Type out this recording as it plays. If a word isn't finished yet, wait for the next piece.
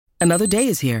Another day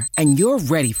is here, and you're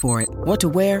ready for it. What to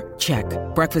wear? Check.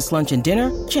 Breakfast, lunch, and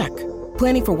dinner? Check.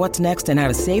 Planning for what's next and how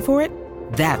to save for it?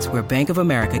 That's where Bank of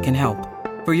America can help.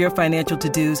 For your financial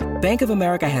to-dos, Bank of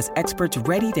America has experts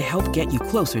ready to help get you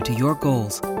closer to your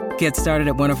goals. Get started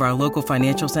at one of our local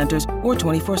financial centers or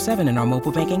 24/7 in our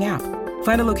mobile banking app.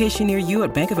 Find a location near you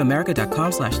at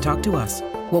bankofamerica.com/talktous.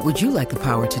 What would you like the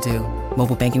power to do?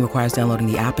 Mobile banking requires downloading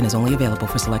the app and is only available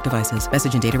for select devices.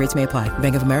 Message and data rates may apply.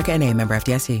 Bank of America N.A., member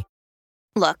FDIC.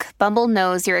 Look, Bumble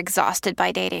knows you're exhausted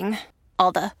by dating.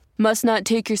 All the, must not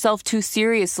take yourself too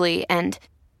seriously, and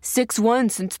 6'1"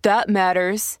 since that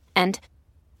matters, and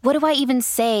what do I even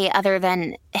say other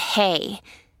than, hey?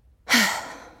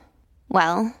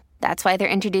 Well, that's why they're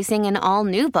introducing an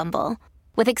all-new Bumble,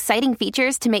 with exciting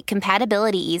features to make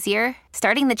compatibility easier,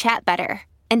 starting the chat better,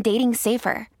 and dating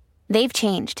safer. They've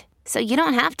changed, so you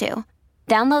don't have to.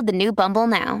 Download the new Bumble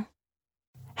now.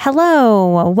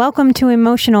 Hello, welcome to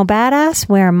Emotional Badass,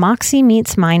 where Moxie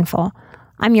meets Mindful.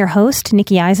 I'm your host,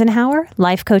 Nikki Eisenhower,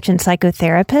 life coach and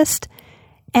psychotherapist.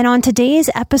 And on today's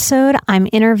episode, I'm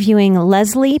interviewing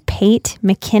Leslie Pate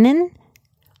Mackinnon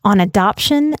on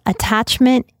adoption,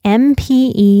 attachment,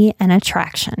 MPE, and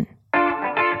attraction.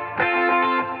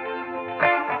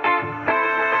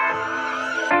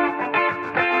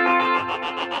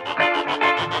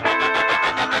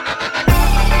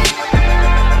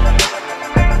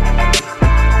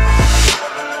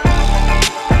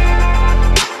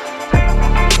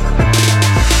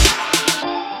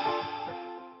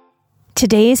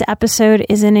 Today's episode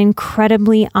is an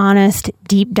incredibly honest,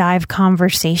 deep dive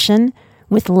conversation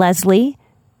with Leslie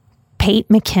Pate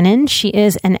Mackinnon. She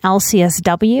is an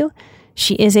LCSW.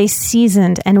 She is a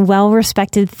seasoned and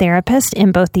well-respected therapist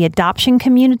in both the adoption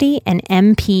community and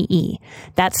MPE.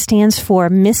 That stands for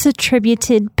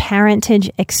Misattributed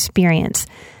Parentage Experience.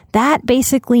 That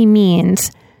basically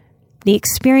means the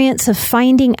experience of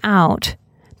finding out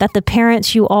that the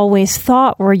parents you always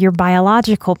thought were your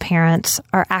biological parents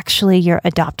are actually your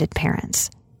adopted parents.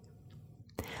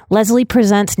 Leslie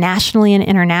presents nationally and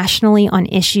internationally on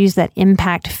issues that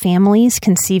impact families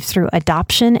conceived through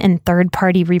adoption and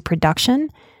third-party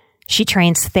reproduction. She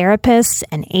trains therapists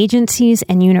and agencies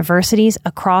and universities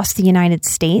across the United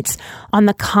States on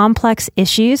the complex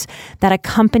issues that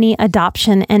accompany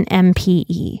adoption and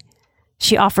MPE.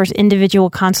 She offers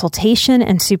individual consultation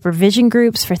and supervision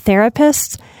groups for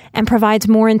therapists and provides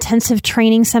more intensive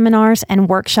training seminars and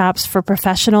workshops for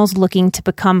professionals looking to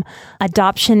become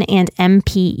adoption and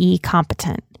MPE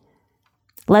competent.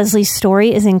 Leslie's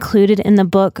story is included in the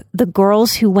book The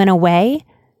Girls Who Went Away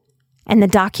and the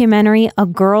documentary A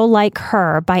Girl Like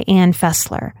Her by Ann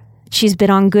Fessler. She's been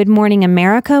on Good Morning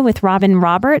America with Robin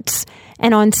Roberts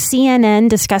and on CNN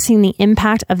discussing the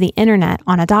impact of the internet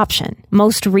on adoption.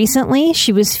 Most recently,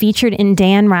 she was featured in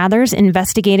Dan Rather's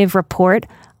investigative report,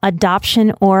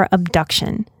 Adoption or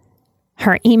Abduction.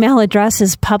 Her email address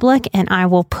is public, and I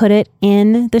will put it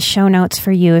in the show notes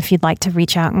for you if you'd like to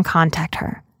reach out and contact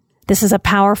her. This is a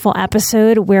powerful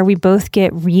episode where we both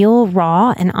get real,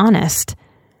 raw, and honest.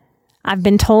 I've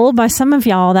been told by some of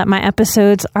y'all that my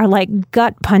episodes are like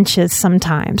gut punches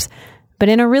sometimes, but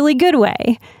in a really good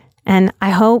way. And I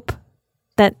hope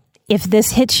that if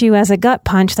this hits you as a gut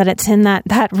punch, that it's in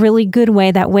that really good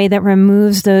way that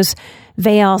removes those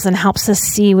veils and helps us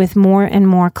see with more and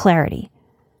more clarity.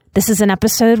 This is an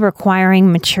episode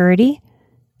requiring maturity,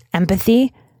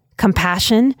 empathy,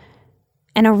 compassion,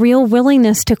 and a real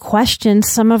willingness to question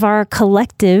some of our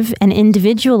collective and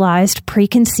individualized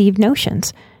preconceived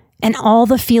notions and all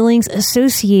the feelings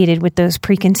associated with those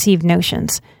preconceived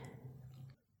notions.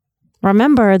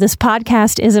 Remember, this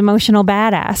podcast is Emotional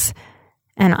Badass,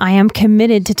 and I am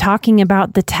committed to talking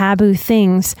about the taboo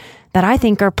things that I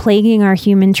think are plaguing our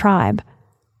human tribe.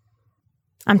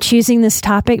 I'm choosing this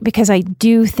topic because I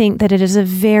do think that it is a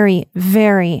very,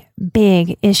 very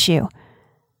big issue.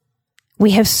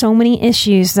 We have so many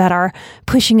issues that are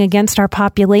pushing against our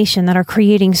population, that are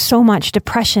creating so much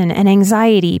depression and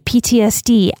anxiety,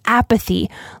 PTSD, apathy,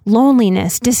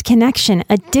 loneliness, disconnection,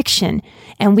 addiction,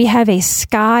 and we have a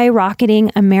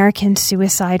skyrocketing American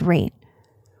suicide rate.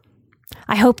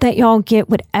 I hope that y'all get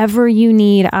whatever you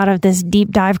need out of this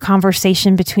deep dive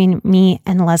conversation between me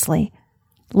and Leslie.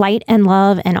 Light and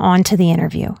love, and on to the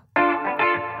interview.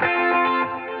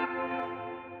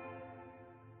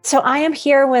 So I am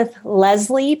here with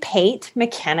Leslie Pate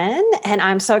Mackinnon, and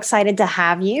I'm so excited to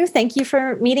have you. Thank you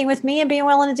for meeting with me and being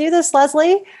willing to do this,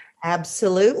 Leslie.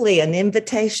 Absolutely. An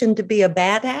invitation to be a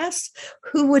badass.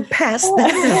 Who would pass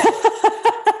that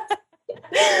up?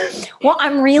 Well,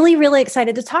 I'm really, really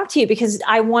excited to talk to you because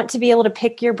I want to be able to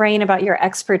pick your brain about your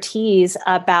expertise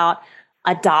about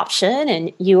adoption,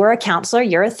 and you are a counselor,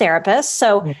 you're a therapist.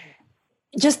 So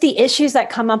just the issues that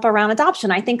come up around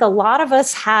adoption. I think a lot of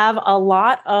us have a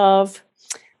lot of,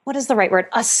 what is the right word?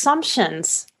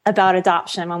 Assumptions about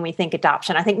adoption when we think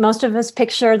adoption. I think most of us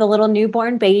picture the little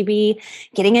newborn baby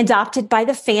getting adopted by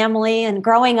the family and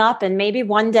growing up and maybe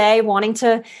one day wanting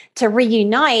to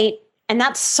reunite. And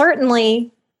that's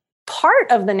certainly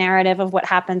part of the narrative of what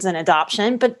happens in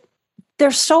adoption, but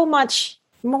there's so much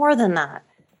more than that.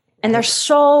 And there's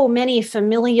so many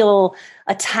familial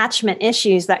attachment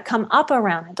issues that come up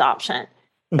around adoption.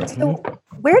 So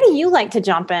where do you like to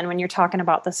jump in when you're talking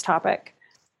about this topic?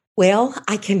 Well,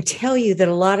 I can tell you that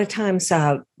a lot of times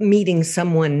meeting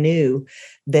someone new,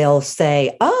 they'll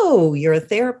say, oh, you're a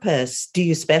therapist. Do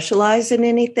you specialize in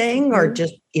anything? Or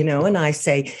just, and I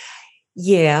say,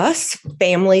 yes,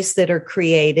 families that are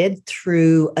created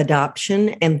through adoption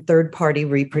and third-party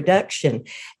reproduction.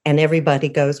 And everybody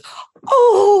goes,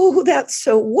 oh, that's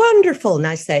so wonderful. And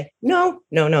I say, no.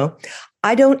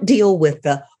 I don't deal with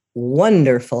the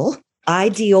wonderful. I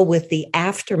deal with the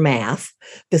aftermath,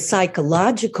 the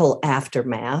psychological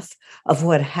aftermath of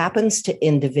what happens to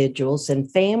individuals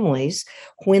and families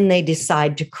when they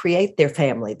decide to create their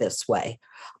family this way.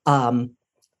 And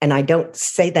I don't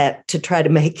say that to try to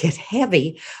make it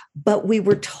heavy, but we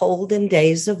were told in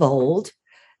days of old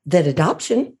that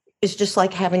adoption is just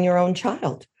like having your own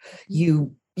child.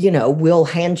 We'll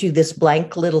hand you this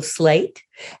blank little slate,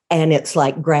 and it's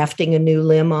like grafting a new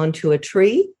limb onto a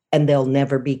tree, and they'll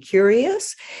never be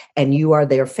curious, and you are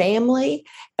their family,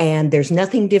 and there's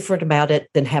nothing different about it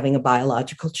than having a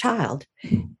biological child.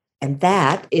 And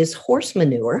that is horse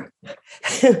manure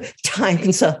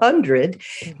times 100,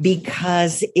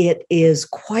 because it is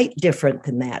quite different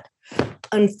than that.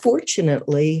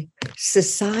 Unfortunately,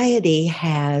 society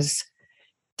has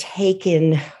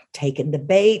taken the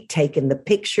bait, taken the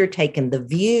picture, taken the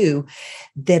view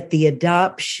that the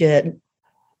adoption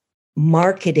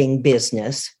marketing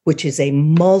business, which is a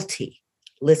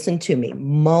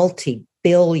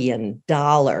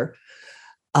multi-billion-dollar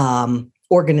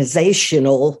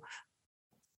organizational,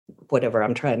 whatever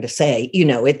I'm trying to say,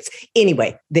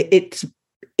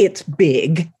 it's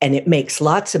big and it makes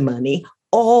lots of money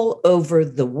all over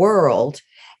the world,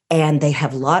 and they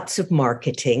have lots of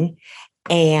marketing,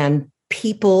 and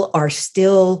people are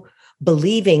still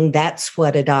believing that's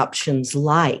what adoption's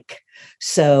like.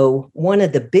 So one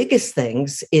of the biggest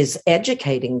things is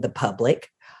educating the public.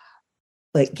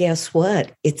 But guess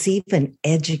what? It's even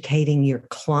educating your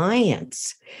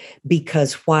clients,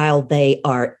 because while they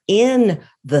are in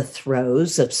the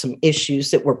throes of some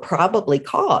issues that were probably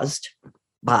caused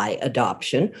by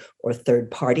adoption or third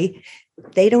party,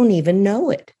 they don't even know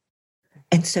it.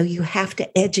 And so you have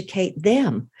to educate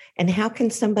them. And how can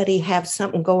somebody have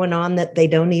something going on that they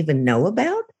don't even know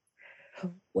about?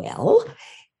 Well,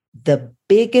 the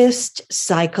biggest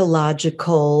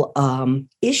psychological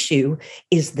issue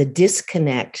is the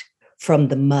disconnect from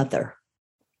the mother.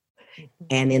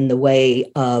 And in the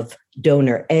way of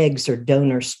donor eggs or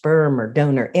donor sperm or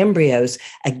donor embryos,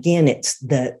 again, it's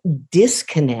the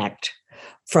disconnect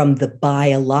from the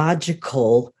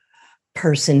biological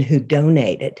person who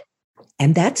donated.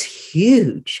 And that's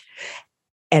huge.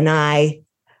 And I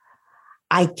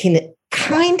can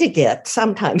kind of get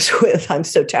sometimes I'm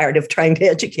so tired of trying to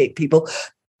educate people,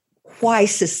 why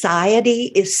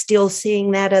society is still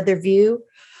seeing that other view.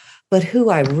 But who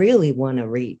I really want to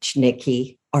reach,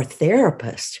 Nikki, are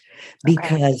therapists,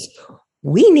 because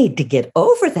we need to get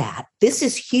over that. This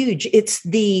is huge. It's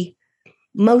the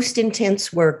most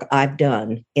intense work I've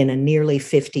done in a nearly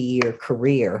 50-year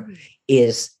career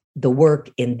is the work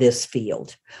in this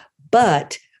field.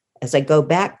 But as I go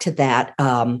back to that,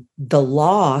 the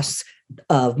loss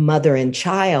of mother and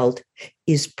child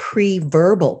is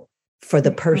pre-verbal for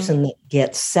the person that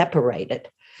gets separated.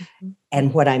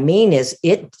 And what I mean is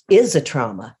it is a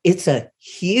trauma. It's a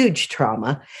huge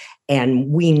trauma. And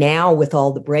we now, with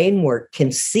all the brain work,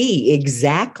 can see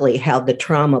exactly how the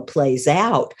trauma plays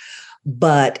out.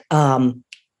 But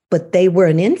they were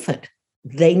an infant.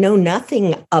 They know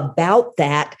nothing about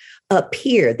that up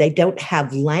here. They don't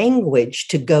have language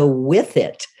to go with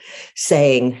it,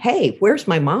 saying, hey, where's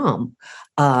my mom?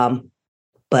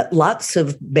 But lots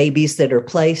of babies that are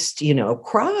placed,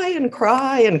 cry and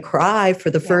cry and cry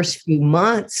for the first few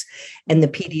months. And the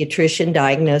pediatrician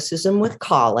diagnoses them with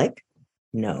colic.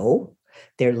 No,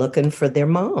 they're looking for their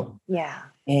mom. Yeah.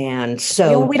 And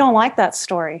so we don't like that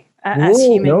story as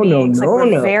human beings.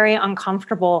 We're very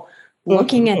uncomfortable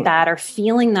looking at that or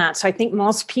feeling that. So I think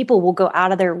most people will go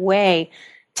out of their way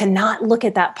to not look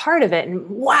at that part of it. And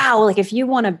wow, like if you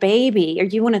want a baby or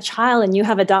you want a child and you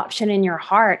have adoption in your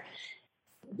heart,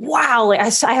 wow,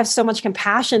 I have so much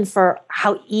compassion for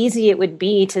how easy it would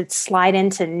be to slide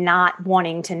into not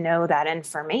wanting to know that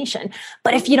information.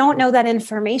 But if you don't know that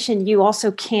information, you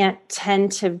also can't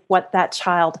tend to what that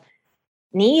child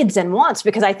needs and wants,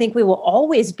 because I think we will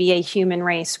always be a human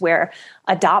race where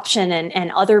adoption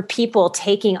and other people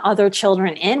taking other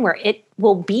children in, where it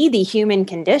will be the human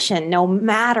condition no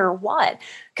matter what,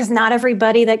 because not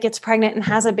everybody that gets pregnant and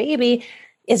has a baby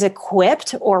is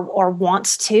equipped or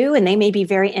wants to, and they may be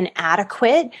very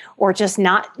inadequate or just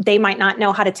not, they might not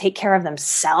know how to take care of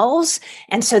themselves.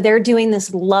 And so they're doing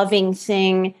this loving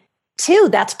thing too.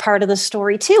 That's part of the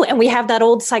story too. And we have that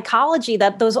old psychology,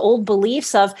 that those old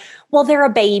beliefs of, well, they're a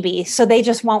baby, so they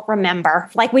just won't remember.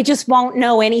 Like, we just won't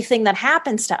know anything that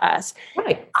happens to us.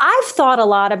 Right. I've thought a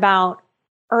lot about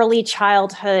early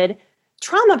childhood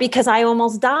trauma because I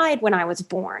almost died when I was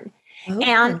born.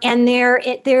 Okay. And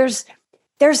there's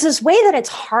this way that it's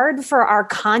hard for our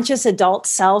conscious adult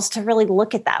selves to really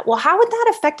look at that. Well, how would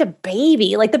that affect a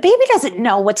baby? Like, the baby doesn't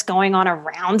know what's going on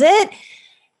around it,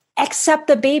 except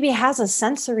the baby has a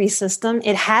sensory system.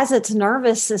 It has its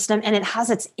nervous system, and it has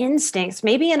its instincts,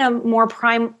 maybe in a more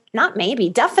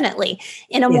definitely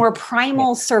in a more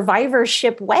primal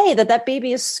survivorship way, that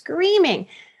baby is screaming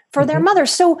for their mother.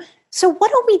 So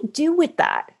what do we do with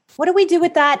that? What do we do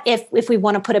with that if we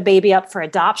want to put a baby up for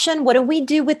adoption? What do we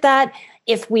do with that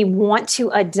if we want to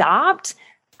adopt?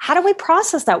 How do we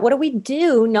process that? What do we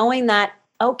do knowing that,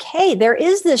 okay, there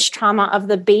is this trauma of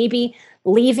the baby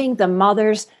leaving the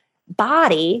mother's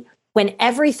body, when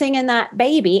everything in that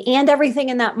baby and everything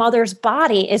in that mother's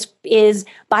body is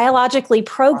biologically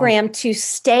programmed to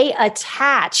stay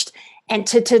attached, and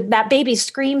to that baby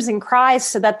screams and cries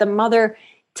so that the mother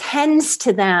tends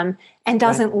to them and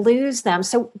doesn't lose them.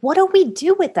 So what do we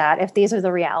do with that if these are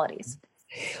the realities?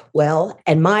 Well,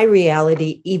 and my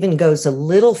reality even goes a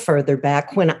little further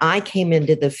back. When I came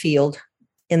into the field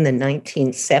in the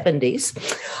 1970s,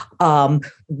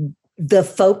 the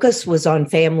focus was on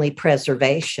family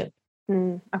preservation.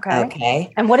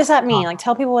 Okay. And what does that mean? Like,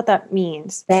 tell people what that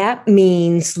means. That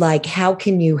means, like, how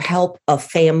can you help a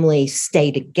family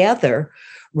stay together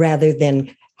rather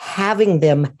than having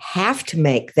them have to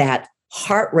make that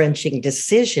heart-wrenching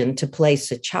decision to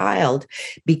place a child,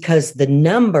 because the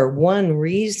number one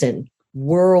reason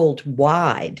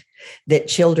worldwide that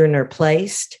children are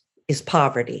placed is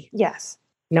poverty. Yes.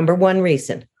 Number one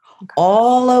reason,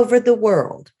 all over the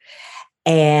world,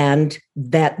 and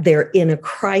that they're in a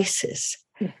crisis.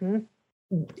 Mm-hmm.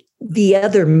 The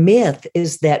other myth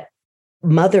is that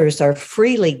mothers are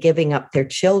freely giving up their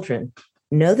children.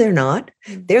 No, they're not.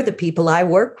 They're the people I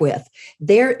work with.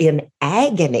 They're in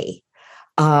agony,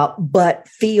 but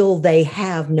feel they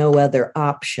have no other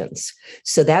options.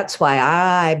 So that's why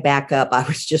I back up.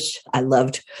 I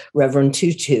loved Reverend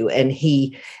Tutu, and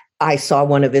I saw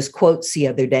one of his quotes the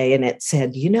other day, and it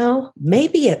said,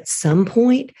 maybe at some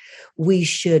point we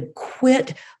should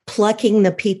quit plucking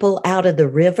the people out of the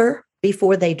river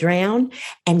before they drown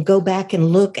and go back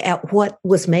and look at what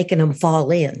was making them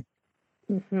fall in.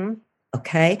 Mm-hmm.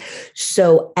 Okay.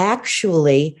 So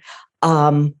actually,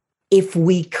 if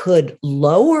we could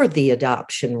lower the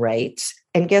adoption rates,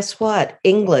 and guess what?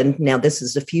 England, now this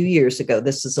is a few years ago,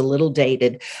 this is a little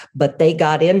dated, but they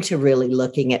got into really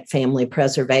looking at family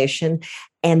preservation,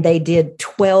 and they did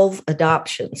 12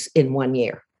 adoptions in 1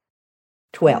 year.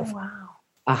 12. Oh, wow.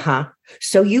 Uh-huh.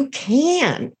 So you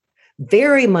can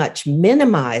very much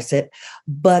minimize it,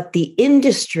 but the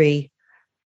industry,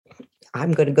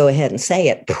 I'm going to go ahead and say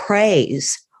it,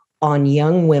 preys on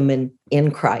young women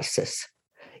in crisis.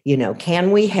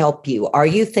 Can we help you? Are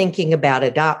you thinking about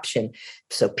adoption?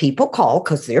 So people call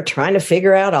because they're trying to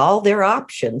figure out all their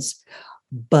options.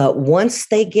 But once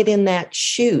they get in that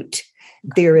chute,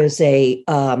 there is a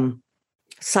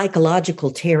psychological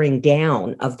tearing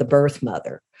down of the birth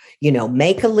mother.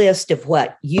 Make a list of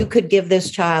what you could give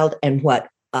this child and what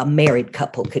a married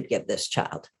couple could give this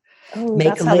child. Oh,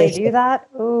 that's how they do that?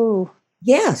 Oh,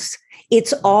 yes.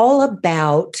 It's all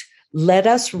about, let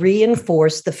us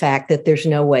reinforce the fact that there's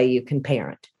no way you can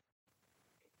parent.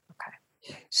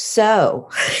 Okay. So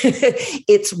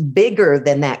it's bigger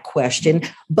than that question.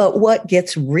 But what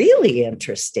gets really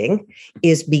interesting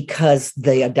is because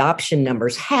the adoption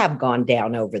numbers have gone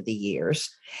down over the years,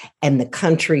 and the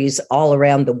countries all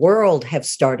around the world have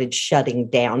started shutting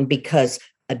down because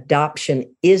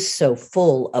adoption is so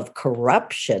full of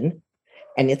corruption.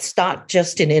 And it's not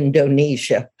just in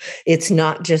Indonesia. It's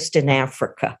not just in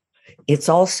Africa. It's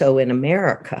also in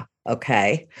America,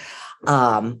 okay?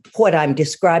 What I'm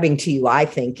describing to you, I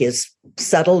think, is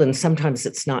subtle, and sometimes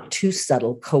it's not too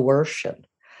subtle, coercion.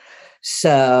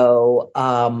 So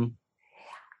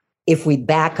if we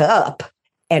back up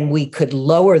and we could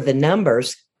lower the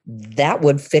numbers, that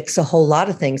would fix a whole lot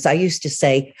of things. I used to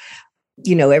say,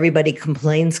 everybody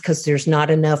complains because there's not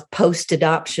enough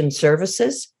post-adoption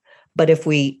services. But if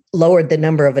we lowered the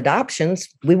number of adoptions,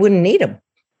 we wouldn't need them.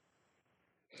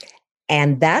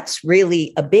 And that's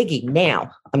really a biggie. Now,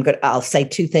 I'll say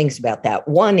two things about that.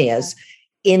 One is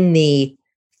in the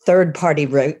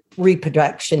third-party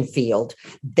reproduction field,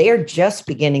 they're just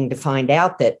beginning to find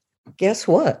out that, guess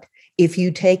what? If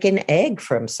you take an egg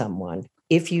from someone,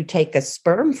 if you take a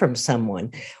sperm from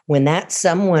someone, when that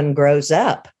someone grows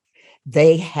up,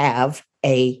 they have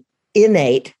a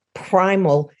innate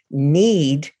primal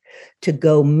need to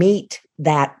go meet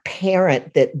that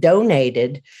parent that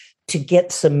donated to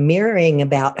get some mirroring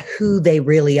about who they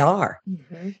really are.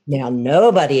 Mm-hmm. Now,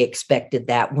 nobody expected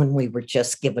that when we were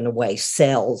just giving away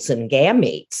cells and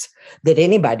gametes, that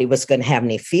anybody was going to have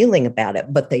any feeling about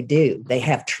it, but they do. They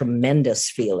have tremendous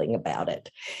feeling about it.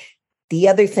 The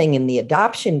other thing in the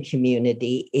adoption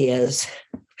community is,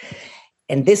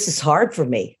 and this is hard for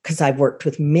me because I've worked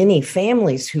with many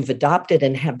families who've adopted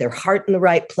and have their heart in the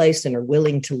right place and are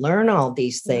willing to learn all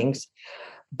these things.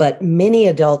 But many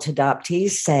adult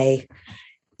adoptees say,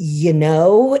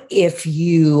 if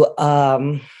you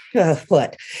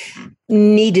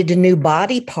needed a new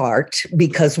body part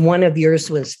because one of yours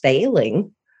was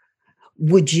failing,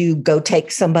 would you go take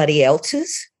somebody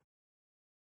else's?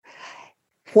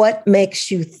 What makes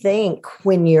you think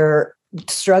when you're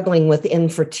struggling with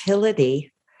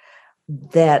infertility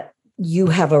that you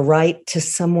have a right to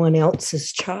someone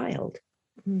else's child?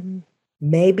 Mm-hmm.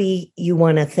 Maybe you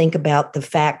want to think about the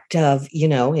fact of,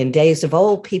 in days of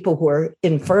old, people who were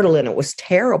infertile and it was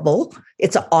terrible.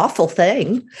 It's an awful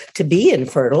thing to be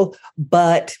infertile,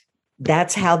 but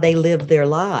that's how they lived their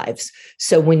lives.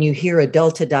 So when you hear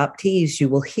adult adoptees, you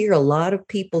will hear a lot of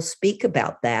people speak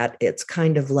about that. It's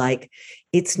kind of like,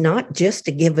 it's not just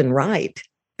a given right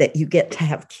that you get to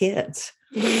have kids.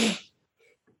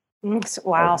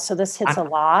 Wow. So this hits a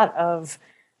lot of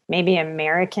maybe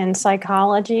American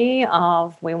psychology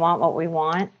of we want what we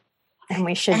want and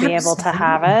we should be able to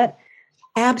have it.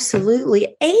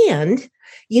 Absolutely. And,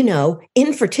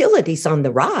 infertility's on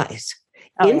the rise.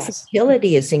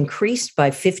 Infertility has increased by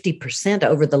 50%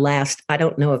 over the last, I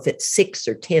don't know if it's 6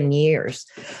 or 10 years,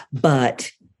 but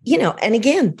and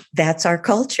again, that's our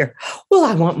culture. Well,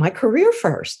 I want my career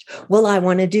first. Well, I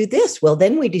want to do this. Well,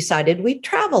 then we decided we'd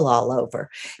travel all over.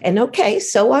 And okay,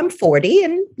 so I'm 40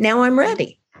 and now I'm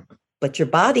ready. But your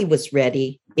body was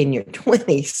ready in your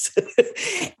 20s.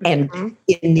 And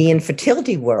in the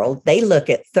infertility world, they look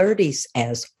at 30s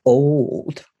as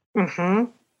old. Mm-hmm.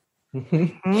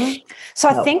 Mm-hmm. So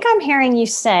I think I'm hearing you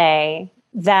say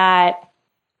that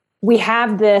we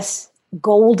have this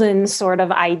golden sort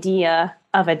of idea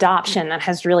of adoption that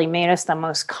has really made us the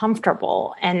most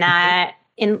comfortable. And that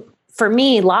for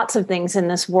me, lots of things in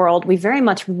this world, we very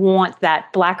much want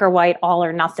that black or white, all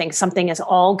or nothing. Something is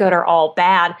all good or all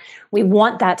bad. We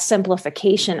want that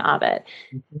simplification of it.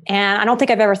 Mm-hmm. And I don't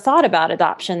think I've ever thought about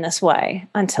adoption this way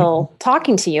until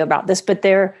talking to you about this, but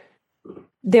there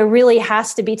really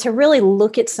has to be, to really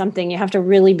look at something, you have to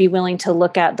really be willing to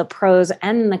look at the pros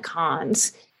and the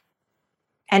cons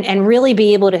and really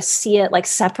be able to see it like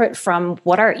separate from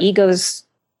what our egos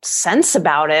sense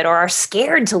about it or are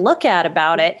scared to look at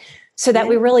about it, so that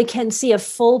we really can see a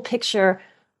full picture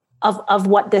of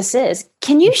what this is.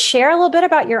 Can you share a little bit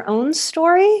about your own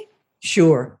story?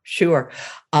 Sure.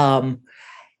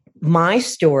 My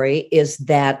story is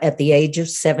that at the age of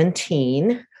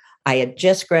 17, I had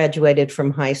just graduated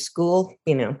from high school,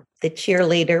 the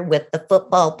cheerleader with the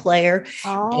football player.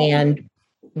 Oh. And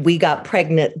we got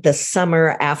pregnant the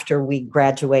summer after we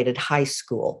graduated high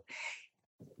school.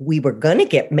 We were going to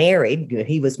get married.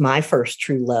 He was my first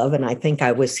true love, and I think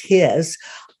I was his.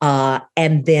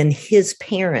 And then his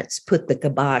parents put the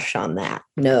kibosh on that.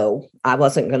 No, I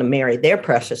wasn't going to marry their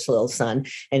precious little son.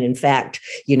 And in fact,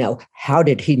 how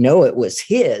did he know it was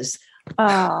his?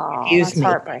 Oh, that's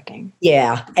heartbreaking.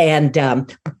 Yeah.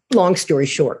 And long story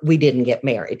short, we didn't get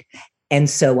married. And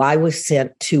so I was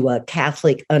sent to a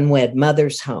Catholic unwed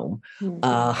mother's home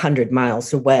 100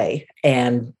 miles away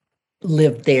and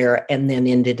lived there, and then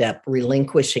ended up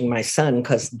relinquishing my son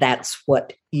because that's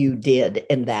what you did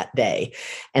in that day.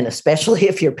 And especially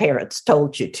if your parents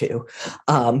told you to,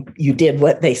 you did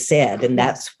what they said. And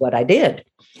that's what I did.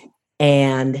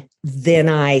 And then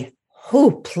I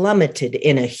plummeted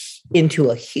into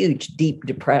a huge, deep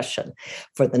depression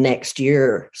for the next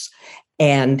years.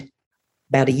 And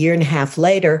about a year and a half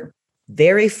later,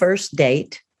 very first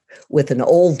date with an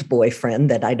old boyfriend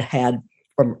that I'd had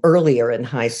from earlier in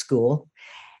high school.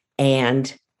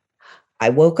 And I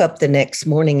woke up the next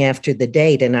morning after the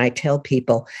date and I tell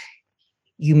people,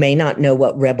 you may not know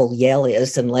what Rebel Yell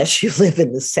is unless you live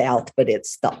in the South, but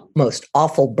it's the most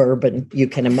awful bourbon you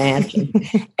can imagine.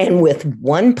 And with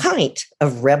 1 pint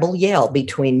of Rebel Yell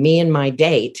between me and my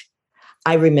date,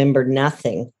 I remember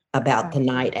nothing about the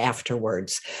night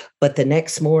afterwards. But the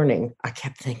next morning, I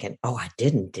kept thinking, oh, I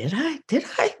didn't, did I? Did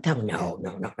I? No.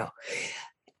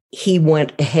 He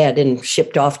went ahead and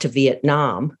shipped off to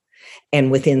Vietnam. And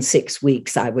within 6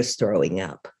 weeks, I was throwing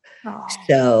up. Oh.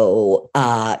 So,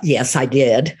 yes, I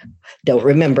did. Don't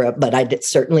remember it, but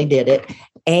certainly did it.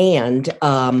 And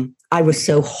I was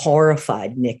so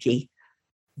horrified, Nikki,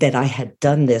 that I had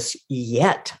done this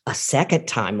yet a second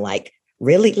time. Like,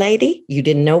 really, lady? You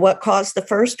didn't know what caused the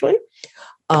first one?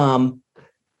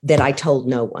 That I told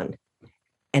no one.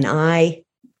 And I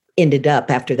ended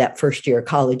up, after that first year of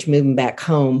college, moving back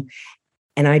home,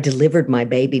 and I delivered my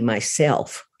baby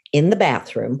myself in the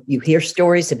bathroom. You hear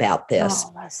stories about this,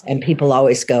 and people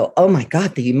always go, oh my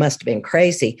God, you must have been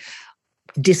crazy.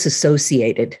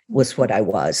 Disassociated was what I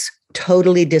was.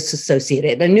 Totally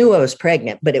disassociated. I knew I was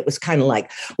pregnant, but it was kind of like,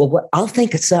 well, I'll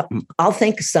think of something. I'll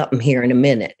think of something here in a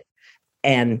minute.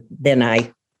 And then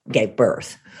I gave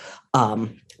birth.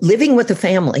 Living with a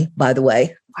family, by the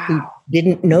way, who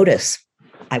didn't notice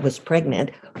I was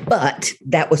pregnant, but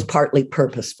that was partly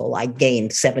purposeful. I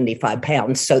gained 75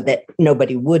 pounds so that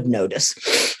nobody would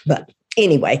notice. But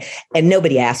anyway, and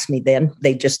nobody asked me then.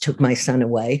 They just took my son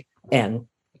away and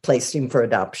placed him for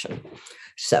adoption.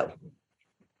 So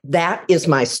that is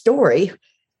my story.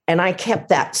 And I kept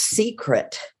that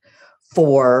secret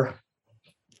for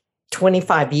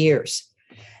 25 years.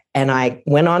 And I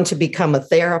went on to become a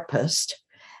therapist.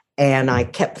 And I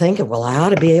kept thinking, well, I ought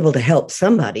to be able to help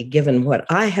somebody given what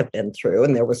I have been through.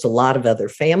 And there was a lot of other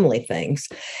family things.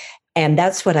 And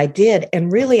that's what I did.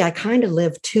 And really, I kind of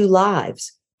lived 2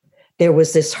 lives. There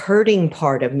was this hurting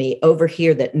part of me over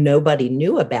here that nobody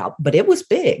knew about, but it was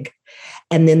big.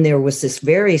 And then there was this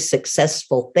very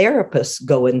successful therapist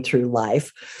going through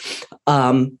life.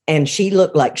 And she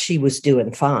looked like she was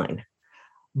doing fine.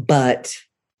 But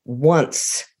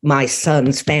once my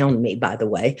sons found me, by the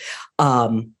way,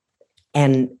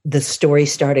 and the story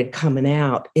started coming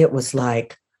out, it was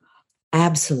like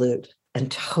absolute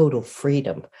and total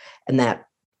freedom. And that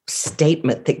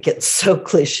statement that gets so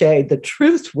cliche, the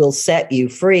truth will set you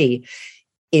free,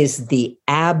 is the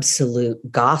absolute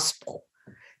gospel,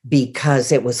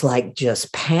 because it was like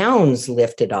just pounds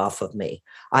lifted off of me.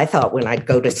 I thought when I'd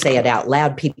go to say it out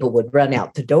loud, people would run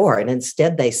out the door. And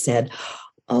instead they said,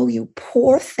 oh, you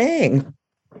poor thing.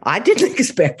 I didn't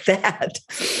expect that.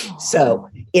 So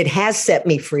it has set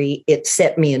me free. It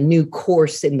set me a new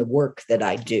course in the work that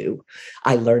I do.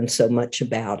 I learned so much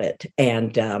about it.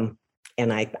 And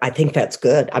I think that's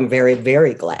good. I'm very,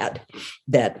 very glad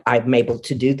that I'm able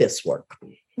to do this work.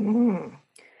 Mm.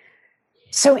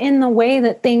 So in the way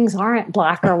that things aren't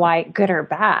black or white, good or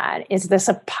bad, is this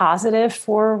a positive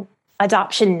for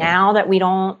adoption now that we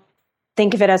don't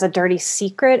think of it as a dirty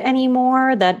secret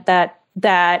anymore?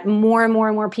 That more and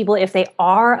more people, if they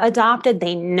are adopted,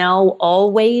 they know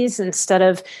always, instead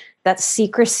of that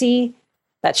secrecy,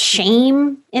 that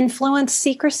shame influenced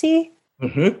secrecy?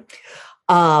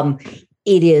 Mm-hmm.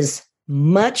 It is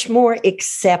much more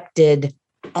accepted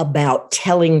about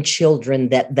telling children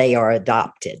that they are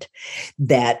adopted,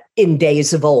 that in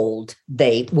days of old,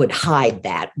 they would hide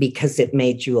that because it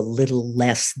made you a little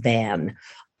less than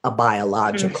a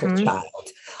biological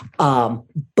child.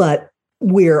 But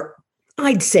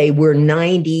I'd say we're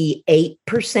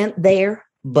 98% there,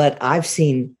 but I've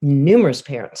seen numerous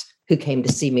parents who came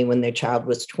to see me when their child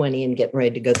was 20 and getting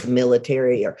ready to go to the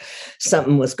military or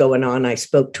something was going on. I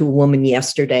spoke to a woman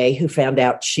yesterday who found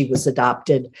out she was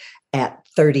adopted at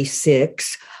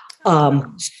 36.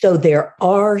 So there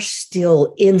are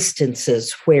still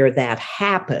instances where that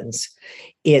happens.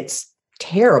 It's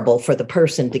terrible for the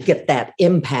person to get that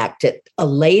impact at a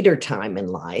later time in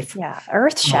life. Yeah,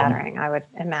 earth-shattering, I would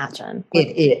imagine.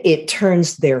 It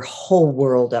turns their whole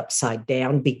world upside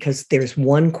down, because there's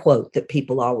one quote that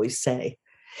people always say: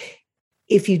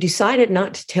 if you decided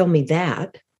not to tell me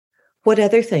that, what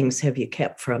other things have you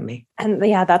kept from me? And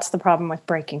yeah, that's the problem with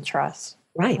breaking trust.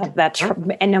 Right.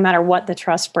 And no matter what the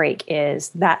trust break is,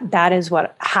 that is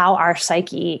how our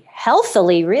psyche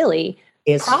healthily really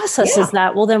processes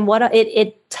that. Well, then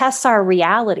it tests our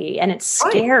reality, and it's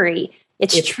scary. Right.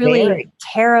 It's truly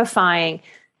terrifying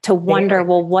to wonder,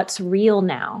 well, what's real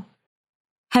now?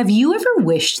 Have you ever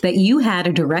wished that you had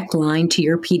a direct line to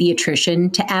your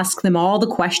pediatrician to ask them all the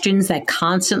questions that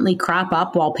constantly crop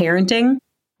up while parenting?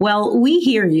 Well, we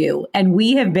hear you, and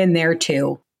we have been there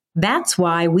too. That's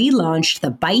why we launched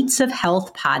the Bites of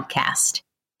Health podcast.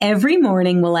 Every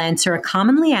morning, we'll answer a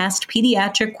commonly asked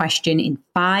pediatric question in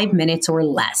 5 minutes or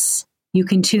less. You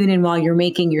can tune in while you're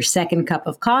making your second cup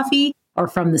of coffee or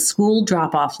from the school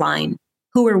drop-off line.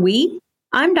 Who are we?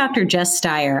 I'm Dr. Jess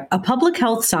Steyer, a public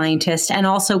health scientist and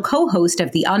also co-host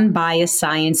of the Unbiased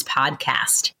Science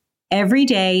podcast. Every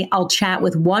day, I'll chat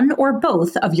with one or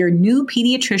both of your new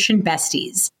pediatrician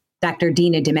besties, Dr.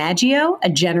 Dina DiMaggio, a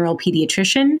general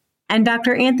pediatrician, and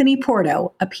Dr. Anthony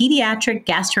Porto, a pediatric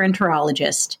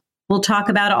gastroenterologist. We'll talk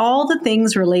about all the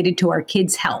things related to our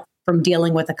kids' health, from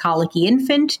dealing with a colicky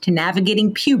infant to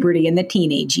navigating puberty in the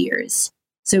teenage years.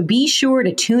 So be sure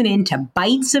to tune in to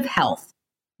Bites of Health,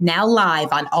 now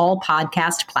live on all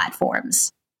podcast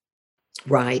platforms.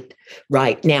 Right.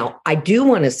 Now, I do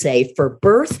want to say for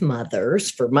birth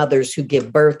mothers, for mothers who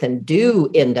give birth and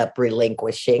do end up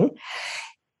relinquishing,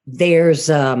 there's,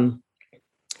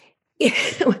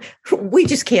 we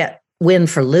just can't win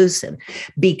for losing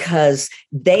because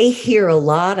they hear a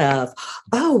lot of,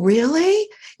 oh, really?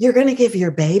 You're going to give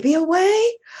your baby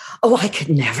away? Oh, I could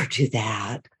never do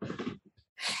that.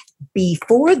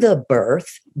 Before the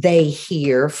birth, they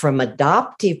hear from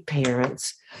adoptive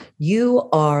parents, you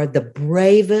are the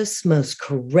bravest, most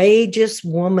courageous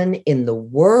woman in the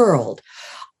world.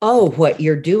 Oh, what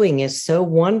you're doing is so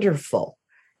wonderful.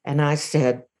 And I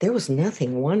said, there was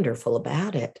nothing wonderful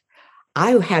about it.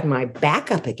 I had my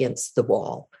back up against the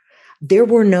wall. There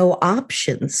were no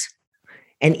options.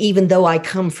 And even though I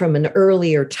come from an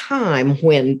earlier time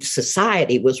when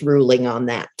society was ruling on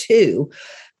that too,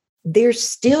 there's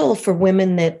still, for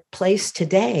women that place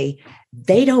today,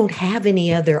 they don't have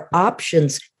any other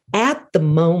options at the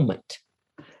moment.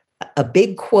 A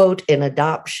big quote in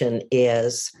adoption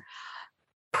is,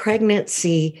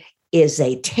 pregnancy is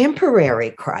a temporary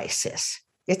crisis.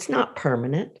 It's not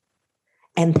permanent.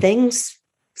 And things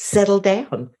settle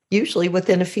down, usually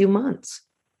within a few months.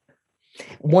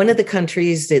 One of the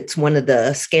countries, it's one of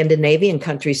the Scandinavian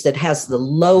countries that has the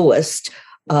lowest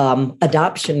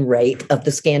adoption rate of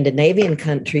the Scandinavian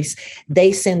countries.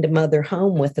 They send a mother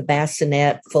home with a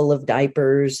bassinet full of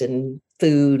diapers and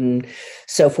food and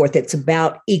so forth. It's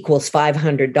about equals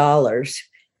 $500,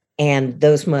 and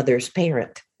those mothers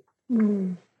parent.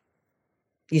 Mm.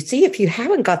 You see, if you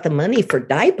haven't got the money for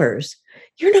diapers,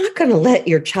 you're not going to let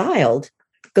your child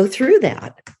go through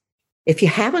that. If you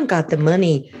haven't got the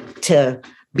money to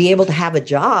be able to have a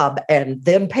job and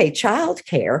then pay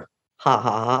childcare,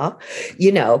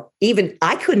 even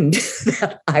I couldn't do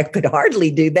that. I could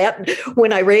hardly do that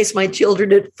when I raised my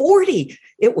children at 40.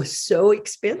 It was so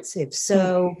expensive.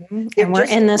 So, and we're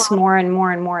in this more and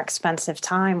more and more expensive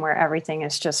time where everything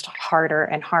is just harder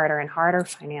and harder and harder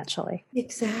financially.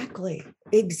 Exactly.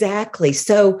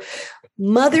 So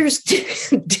mothers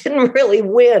didn't really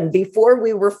win before.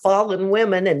 We were fallen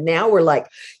women, and now we're like,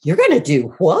 you're going to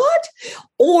do what?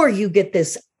 Or you get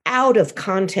this out of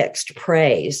context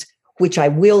praise, which I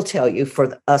will tell you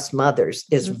for us mothers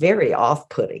is very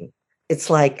off-putting. It's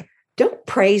like, don't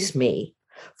praise me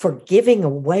for giving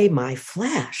away my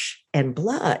flesh and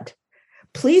blood.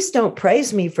 Please don't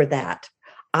praise me for that.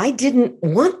 I didn't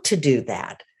want to do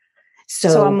that.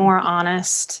 So a more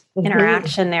honest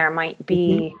interaction there might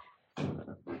be,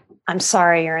 I'm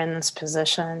sorry you're in this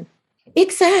position.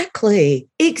 Exactly.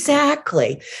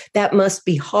 That must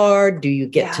be hard. Do you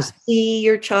get to see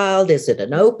your child? Is it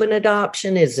an open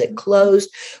adoption? Is it closed?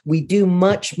 We do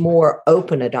much more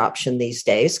open adoption these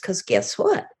days because guess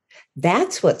what?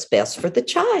 That's what's best for the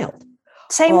child.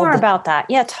 Say more about that.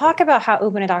 Yeah, talk about how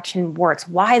open adoption works,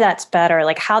 why that's better,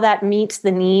 like how that meets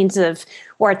the needs of,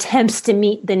 or attempts to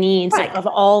meet the needs of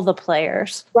all the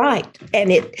players. Right.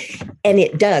 And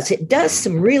it does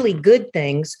some really good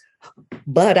things.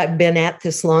 But I've been at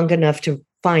this long enough to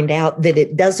find out that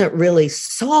it doesn't really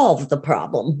solve the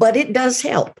problem, but it does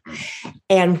help.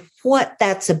 And what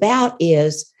that's about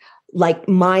is, like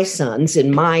my sons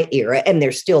in my era, and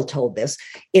they're still told this,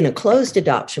 in a closed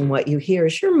adoption, what you hear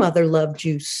is your mother loved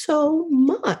you so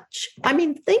much. I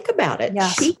mean, think about it.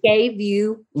 Yes. She gave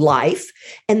you life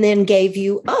and then gave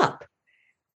you up.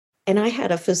 And I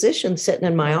had a physician sitting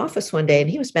in my office one day, and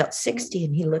he was about 60,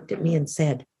 and he looked at me and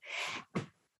said,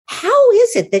 how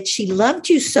is it that she loved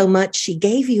you so much she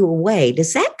gave you away?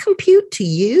 Does that compute to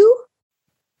you?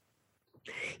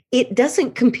 It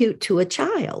doesn't compute to a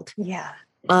child. Yeah.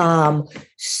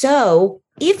 So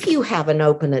if you have an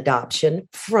open adoption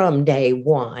from day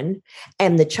one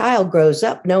and the child grows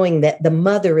up knowing that the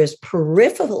mother is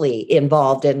peripherally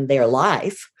involved in their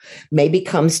life, maybe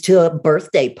comes to a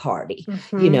birthday party,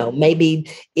 maybe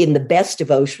in the best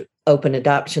of open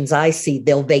adoptions, I see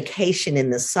they'll vacation in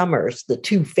the summers, the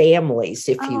two families,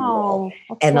 if you will,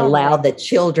 and allow the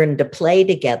children to play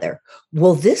together.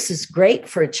 Well, this is great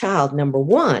for a child. Number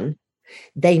one,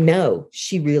 they know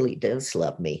she really does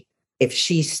love me. If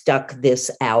she stuck this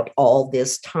out all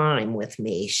this time with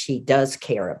me, she does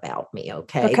care about me.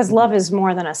 Okay. Because love is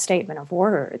more than a statement of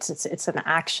words. It's an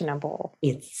actionable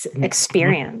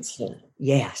experience.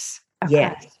 Yes. Okay.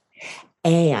 Yes.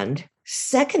 And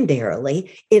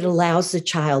secondarily, it allows the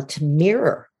child to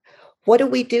mirror. What do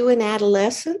we do in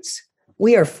adolescence?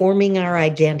 We are forming our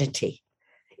identity.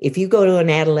 If you go to an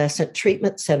adolescent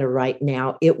treatment center right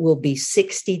now, it will be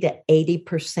 60 to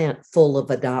 80% full of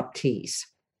adoptees.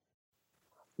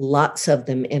 Lots of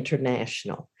them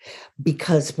international.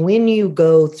 Because when you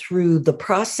go through the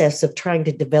process of trying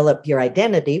to develop your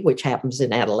identity, which happens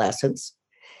in adolescence,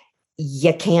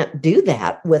 you can't do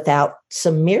that without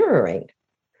some mirroring.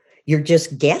 You're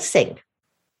just guessing.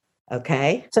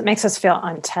 Okay? So it makes us feel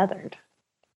untethered.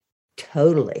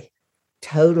 Totally.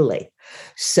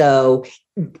 So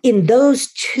in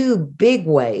those two big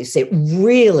ways, it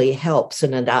really helps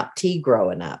an adoptee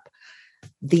growing up.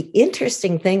 The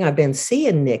interesting thing I've been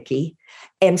seeing, Nikki,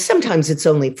 and sometimes it's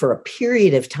only for a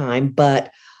period of time,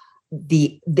 but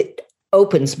the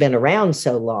open's been around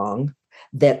so long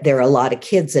that there are a lot of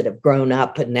kids that have grown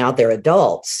up and now they're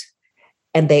adults.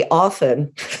 And they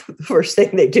often, the first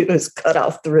thing they do is cut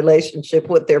off the relationship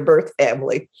with their birth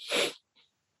family.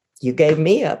 You gave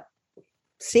me up.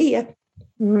 See ya.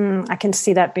 I can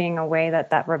see that being a way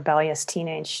that rebellious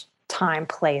teenage time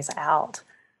plays out.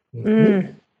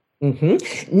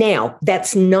 Now,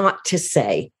 that's not to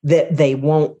say that they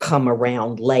won't come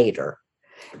around later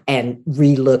and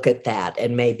relook at that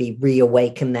and maybe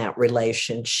reawaken that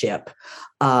relationship.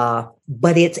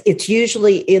 But it's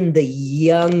usually in the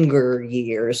younger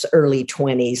years, early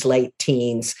 20s, late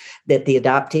teens, that the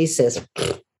adoptee says,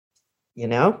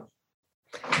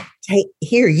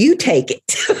 you take it.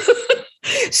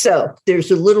 So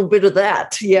there's a little bit of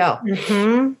that. Yeah.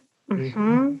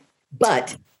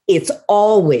 But it's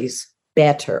always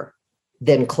better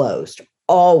than closed,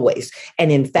 always.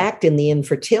 And in fact, in the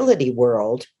infertility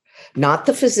world, not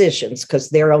the physicians, because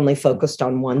they're only focused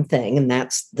on one thing, and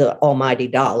that's the almighty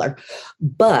dollar,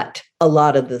 but a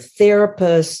lot of the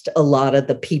therapists, a lot of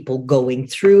the people going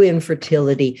through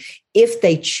infertility, if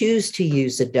they choose to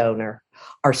use a donor,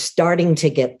 are starting to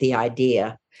get the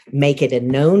idea, make it a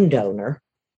known donor,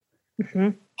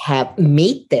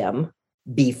 meet them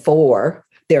before.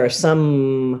 There are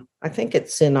some, I think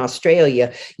it's in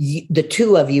Australia, the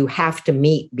two of you have to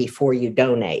meet before you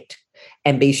donate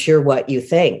and be sure what you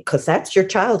think, because that's your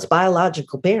child's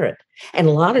biological parent. And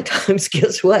a lot of times,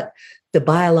 guess what? The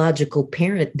biological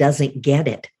parent doesn't get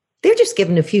it. They're just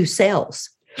given a few cells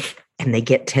and they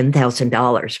get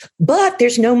 $10,000, but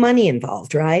there's no money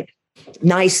involved, right?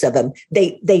 Nice of them.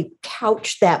 They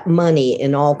couch that money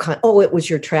in all kinds. Oh, it was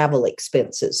your travel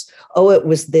expenses. Oh, it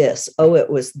was this. Oh, it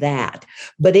was that.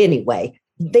 But anyway,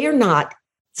 they're not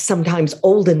sometimes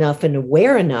old enough and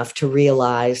aware enough to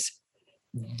realize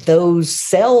those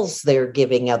cells they're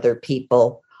giving other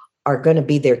people are going to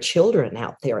be their children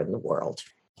out there in the world.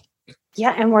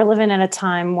 Yeah. And we're living in a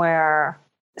time where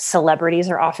celebrities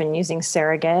are often using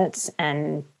surrogates,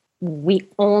 and we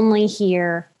only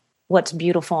hear what's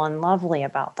beautiful and lovely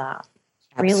about that.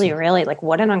 Absolutely. Really, like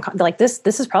what this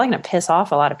is probably going to piss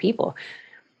off a lot of people.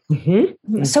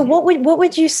 So what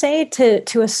would you say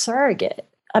to a surrogate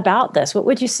about this? What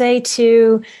would you say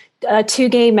to two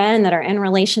gay men that are in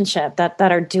relationship that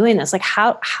are doing this? Like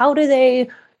how do they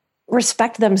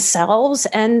respect themselves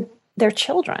and their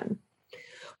children?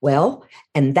 Well,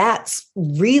 and that's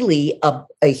really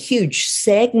a huge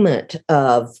segment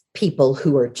of people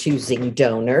who are choosing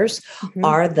donors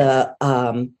are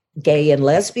the gay and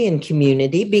lesbian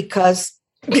community, because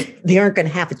they aren't going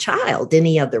to have a child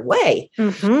any other way.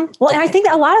 Well, and I think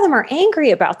that a lot of them are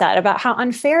angry about that, about how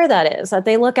unfair that is, that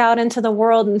they look out into the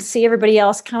world and see everybody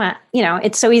else kind of,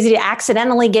 it's so easy to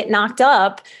accidentally get knocked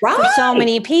up for so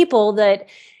many people that,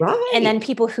 and then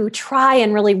people who try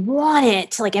and really want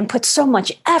it, and put so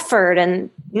much effort and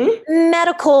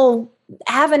medical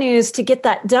avenues to get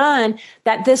that done,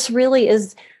 that this really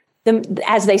is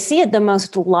as they see it, the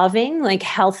most loving,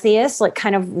 healthiest,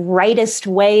 kind of rightest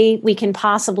way we can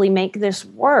possibly make this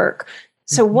work.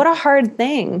 So what a hard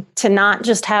thing to not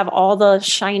just have all the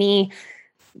shiny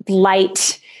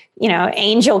light,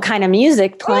 angel kind of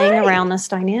music playing around this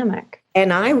dynamic.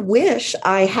 And I wish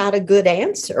I had a good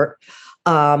answer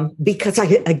because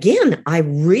I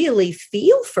really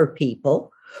feel for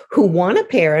people who want to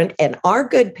parent and are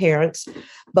good parents.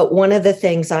 But one of the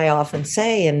things I often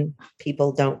say, and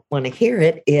people don't want to hear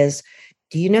it, is,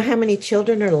 do you know how many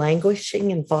children are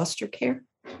languishing in foster care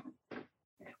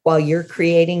while you're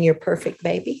creating your perfect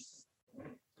baby?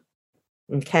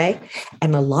 Okay.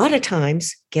 And a lot of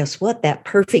times, guess what? That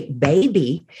perfect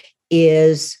baby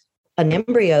is an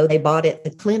embryo they bought at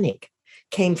the clinic,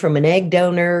 came from an egg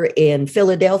donor in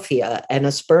Philadelphia and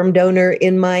a sperm donor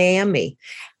in Miami.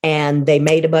 And they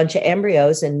made a bunch of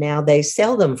embryos and now they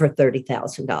sell them for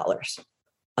 $30,000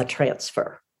 a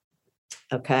transfer.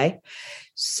 Okay.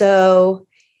 So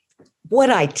what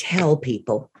I tell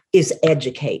people is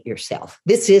educate yourself.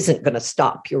 This isn't going to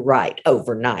stop your right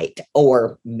overnight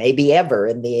or maybe ever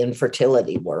in the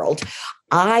infertility world.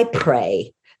 I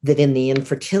pray that in the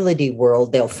infertility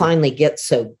world, they'll finally get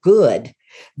so good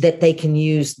that they can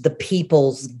use the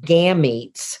people's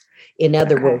gametes. In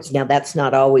other words, now that's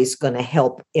not always going to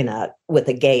help with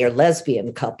a gay or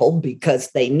lesbian couple because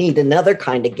they need another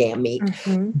kind of gamete.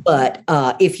 Mm-hmm. But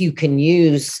if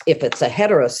it's a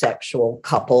heterosexual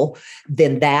couple,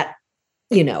 then that,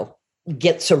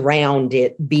 gets around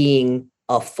it being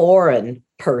a foreign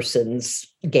person's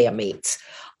gametes.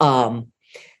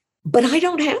 But I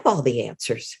don't have all the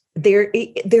answers. There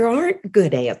aren't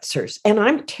good answers. And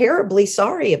I'm terribly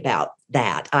sorry about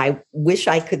that. I wish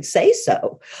I could say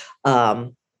so.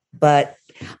 But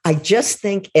I just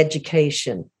think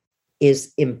education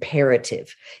is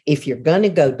imperative. If you're going to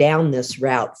go down this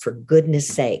route, for goodness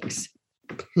sakes,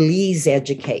 please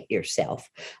educate yourself.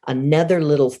 Another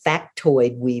little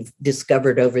factoid we've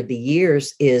discovered over the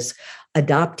years is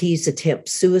adoptees attempt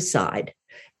suicide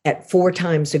at 4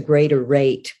 times a greater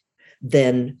rate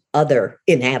than other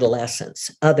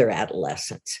adolescents.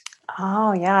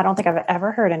 Oh, yeah. I don't think I've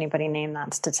ever heard anybody name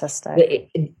that statistic.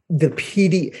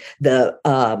 The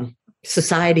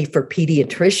Society for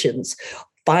Pediatricians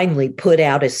finally put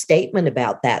out a statement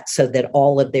about that so that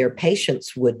all of their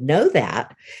patients would know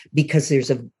that, because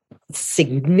there's a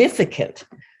significant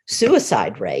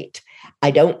suicide rate.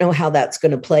 I don't know how that's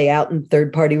going to play out in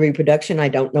third-party reproduction. I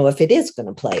don't know if it is going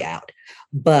to play out.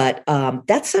 But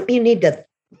that's something you need to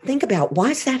think about.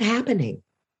 Why is that happening?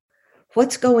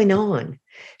 What's going on?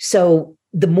 So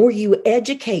the more you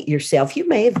educate yourself, you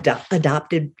may have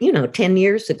adopted, 10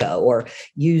 years ago or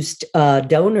used a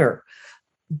donor,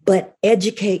 but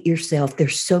educate yourself.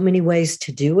 There's so many ways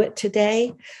to do it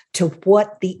today, to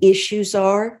what the issues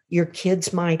are your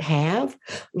kids might have.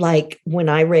 Like when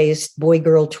I raised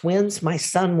boy-girl twins, my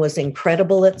son was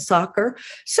incredible at soccer.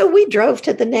 So we drove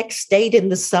to the next state in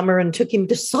the summer and took him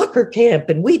to soccer camp.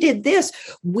 And we did this.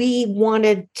 We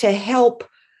wanted to help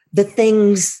the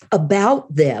things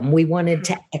about them. We wanted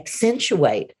to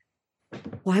accentuate.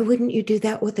 Why wouldn't you do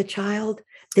that with a child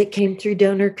that came through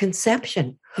donor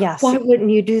conception? Yes. Why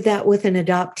wouldn't you do that with an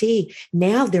adoptee?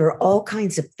 Now there are all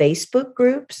kinds of Facebook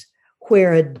groups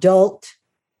where adult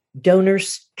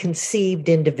donors conceived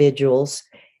individuals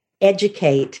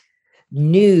educate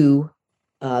new,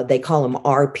 they call them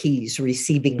RPs,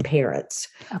 receiving parents.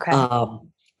 Okay.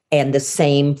 And the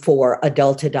same for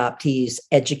adult adoptees,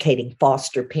 educating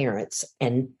foster parents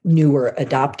and newer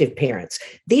adoptive parents.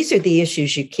 These are the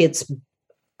issues your kids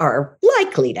are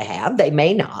likely to have. They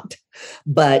may not,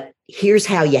 but here's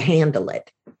how you handle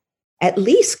it. At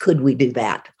least could we do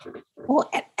that? Well,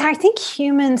 I think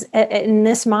humans in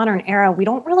this modern era, we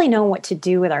don't really know what to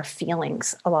do with our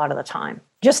feelings a lot of the time,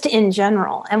 just in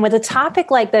general. And with a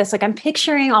topic like this, like I'm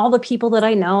picturing all the people that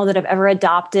I know that have ever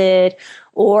adopted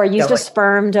or used a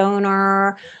sperm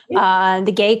donor,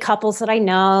 the gay couples that I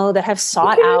know that have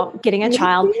sought out getting a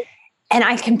child. And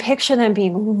I can picture them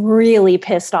being really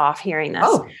pissed off hearing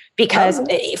this because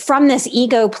from this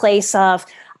ego place of,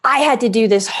 I had to do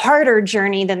this harder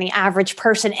journey than the average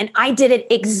person. And I did it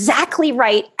exactly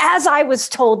right as I was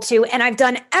told to. And I've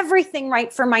done everything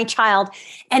right for my child.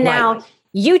 And now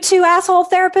you two asshole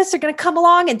therapists are going to come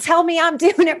along and tell me I'm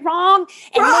doing it wrong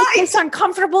and make us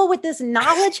uncomfortable with this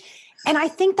knowledge. And I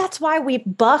think that's why we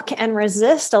buck and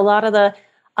resist a lot of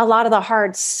the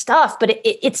hard stuff. But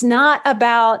it's not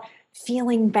about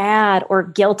feeling bad or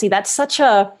guilty. That's such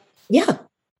a,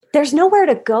 there's nowhere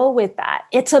to go with that.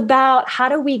 It's about how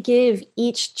do we give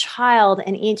each child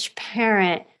and each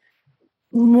parent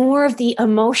more of the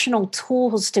emotional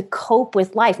tools to cope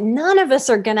with life. None of us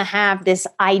are going to have this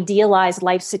idealized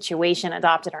life situation,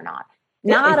 adopted or not.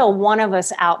 Not a one of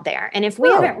us out there. And if we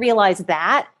haven't realized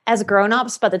that as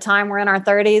grown-ups by the time we're in our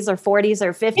 30s or 40s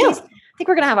or 50s, I think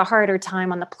we're going to have a harder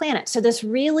time on the planet. So this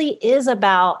really is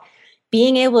about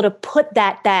being able to put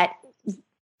that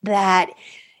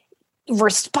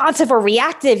responsive or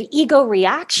reactive ego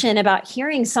reaction about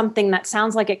hearing something that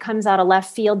sounds like it comes out of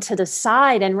left field to the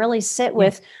side and really sit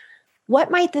with, what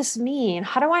might this mean?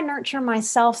 How do I nurture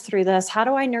myself through this? How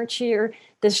do I nurture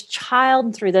this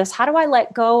child through this? How do I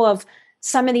let go of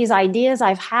some of these ideas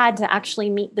I've had to actually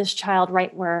meet this child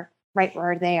right where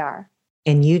they are?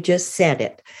 And you just said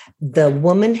it. The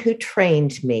woman who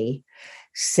trained me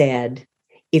said,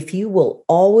 if you will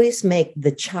always make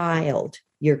the child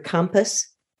your compass,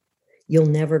 you'll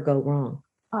never go wrong.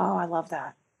 Oh, I love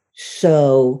that.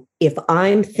 So if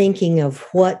I'm thinking of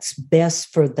what's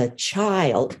best for the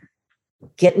child,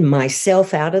 getting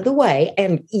myself out of the way,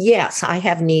 and yes, I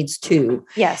have needs too.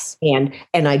 Yes. And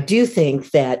I do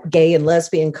think that gay and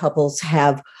lesbian couples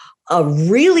have a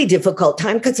really difficult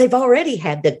time because they've already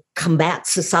had to combat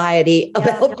society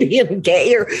about being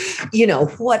gay or,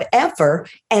 whatever.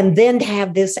 And then to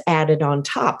have this added on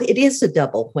top, it is a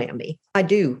double whammy. I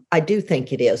do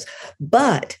think it is.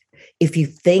 But if you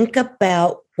think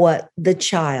about what the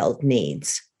child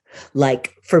needs,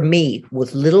 like for me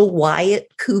with little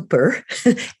Wyatt Cooper,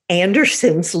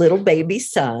 Anderson's little baby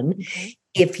son,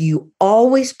 if you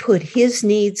always put his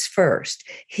needs first,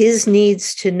 his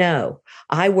needs to know.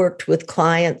 I worked with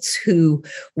clients who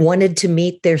wanted to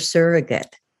meet their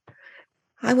surrogate.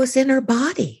 I was in her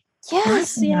body.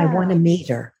 Yes. I want to meet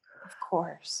her. Of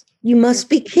course. You must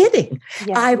be kidding.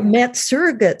 Yeah. I've met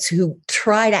surrogates who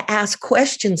try to ask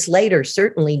questions later,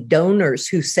 certainly donors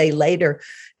who say later,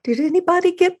 did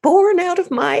anybody get born out of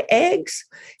my eggs?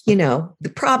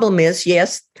 The problem is,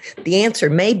 yes, the answer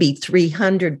may be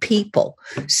 300 people.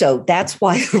 So that's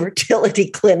why the fertility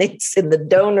clinics and the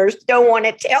donors don't want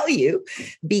to tell you,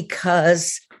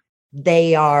 because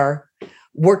they are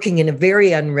working in a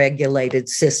very unregulated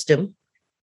system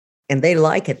and they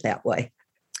like it that way.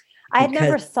 I had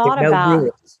never thought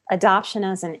about adoption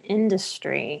as an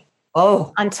industry.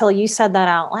 Until you said that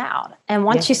out loud. And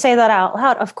once you say that out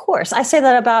loud, of course, I say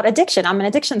that about addiction. I'm an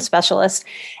addiction specialist,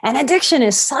 and addiction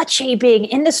is such a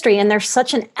big industry. And there's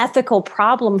such an ethical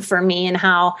problem for me in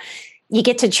how you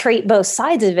get to treat both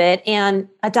sides of it. And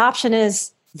adoption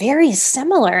is very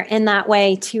similar in that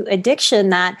way to addiction,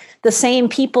 that the same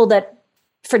people that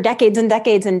for decades and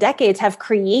decades and decades have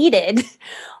created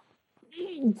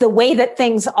the way that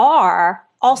things are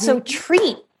also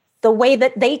treat the way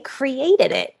that they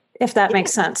created it. If that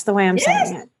makes sense, the way I'm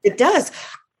saying it. It does.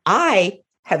 I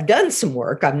have done some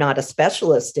work. I'm not a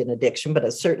specialist in addiction, but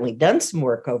I've certainly done some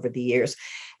work over the years.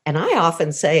 And I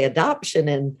often say adoption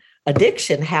and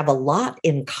addiction have a lot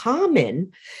in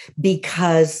common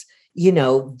because,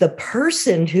 the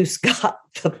person who's got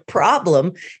the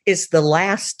problem is the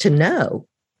last to know.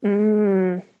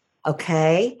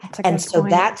 Okay. And so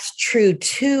that's true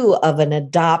too of an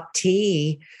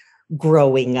adoptee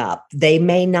growing up. They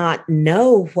may not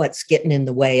know what's getting in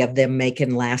the way of them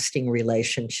making lasting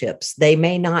relationships. They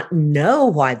may not know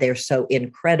why they're so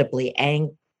incredibly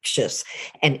anxious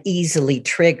and easily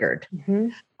triggered.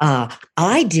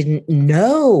 I didn't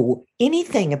know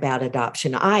anything about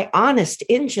adoption. I, honest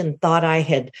Injun, thought I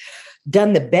had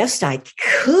done the best I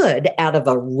could out of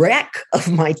a wreck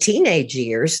of my teenage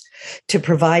years to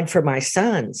provide for my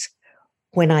sons.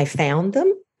 When I found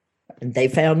them and they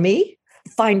found me,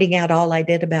 finding out all I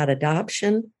did about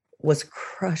adoption was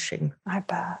crushing. I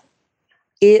bet.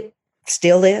 It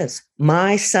still is.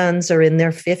 My sons are in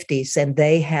their 50s and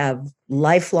they have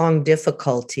lifelong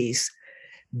difficulties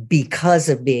because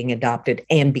of being adopted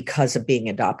and because of being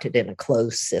adopted in a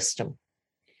closed system.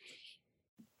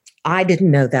 I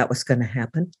didn't know that was going to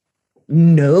happen.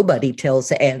 Nobody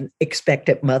tells an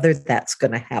expectant mother that's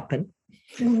going to happen.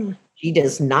 She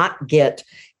does not get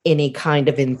any kind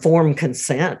of informed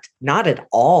consent, not at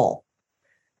all,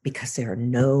 because there are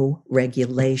no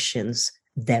regulations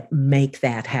that make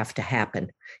that have to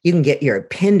happen. You can get your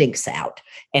appendix out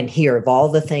and hear of all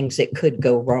the things that could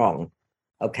go wrong,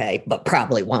 okay, but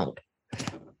probably won't.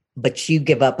 But you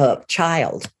give up a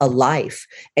child, a life,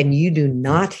 and you do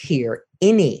not hear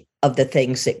any of the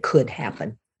things that could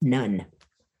happen, none,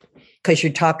 because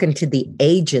you're talking to the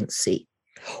agency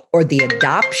or the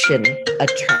adoption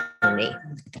attorney.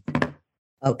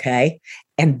 Okay.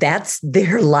 And that's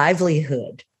their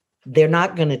livelihood. They're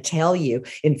not going to tell you.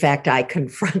 In fact, I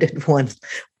confronted one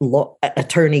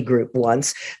attorney group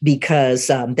once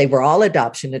because they were all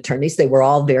adoption attorneys. They were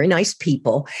all very nice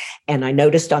people. And I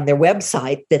noticed on their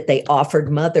website that they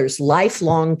offered mothers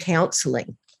lifelong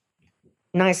counseling.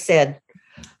 And I said,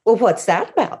 well, what's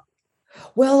that about?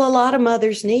 Well, a lot of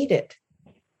mothers need it.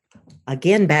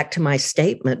 Again, back to my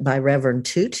statement by Reverend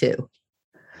Tutu.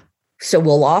 So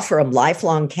we'll offer them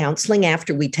lifelong counseling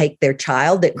after we take their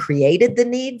child that created the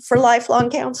need for lifelong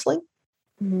counseling.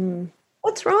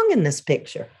 What's wrong in this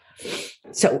picture?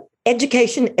 So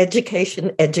education,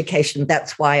 education, education.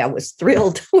 That's why I was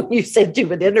thrilled when you said you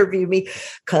would interview me,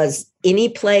 because any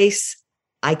place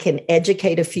I can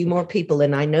educate a few more people,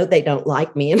 and I know they don't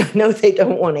like me and I know they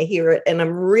don't want to hear it. And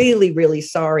I'm really, really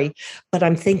sorry, but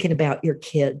I'm thinking about your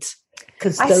kids.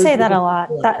 Because I say that a lot.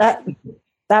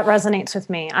 That resonates with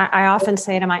me. I often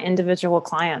say to my individual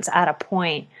clients at a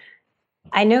point,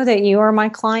 I know that you are my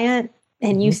client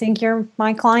and you think you're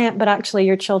my client, but actually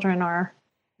your children are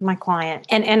my client.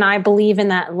 And I believe in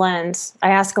that lens. I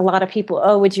ask a lot of people,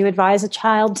 oh, would you advise a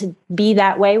child to be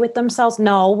that way with themselves?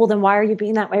 No. Well, then why are you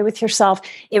being that way with yourself?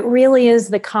 It really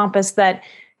is the compass that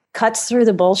cuts through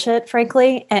the bullshit,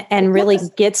 frankly, and really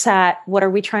gets at what are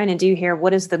we trying to do here?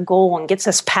 What is the goal? And gets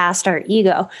us past our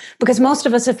ego. Because most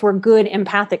of us, if we're good,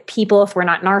 empathic people, if we're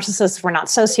not narcissists, if we're not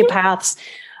sociopaths,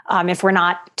 if we're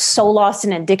not so lost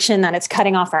in addiction that it's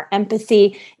cutting off our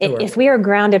empathy, if we are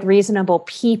grounded, reasonable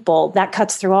people, that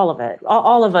cuts through all of it.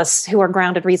 All of us who are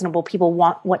grounded, reasonable people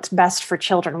want what's best for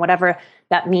children, whatever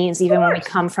that means, even when we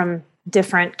come from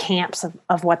different camps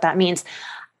of what that means.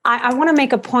 I want to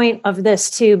make a point of this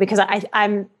too, because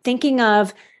I'm thinking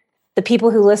of the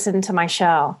people who listen to my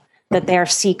show, that they're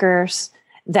seekers,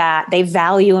 that they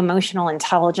value emotional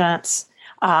intelligence,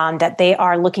 that they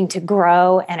are looking to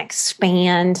grow and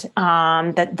expand,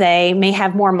 that they may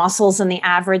have more muscles than the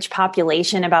average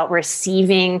population about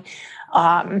receiving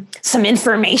some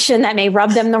information that may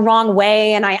rub them the wrong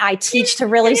way. And I teach to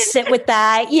really sit with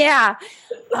that. Yeah.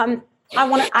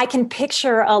 I can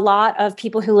picture a lot of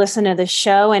people who listen to this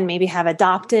show and maybe have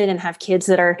adopted and have kids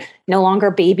that are no longer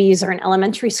babies or in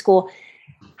elementary school,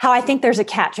 how I think there's a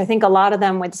catch. I think a lot of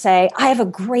them would say, I have a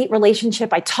great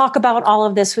relationship. I talk about all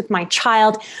of this with my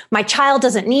child. My child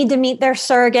doesn't need to meet their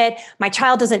surrogate. My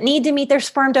child doesn't need to meet their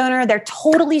sperm donor. They're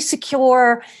totally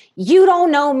secure. You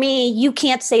don't know me. You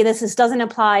can't say this. This doesn't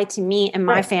apply to me and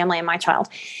my family and my child.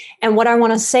 And what I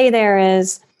want to say there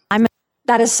is,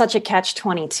 that is such a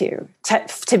catch-22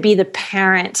 to be the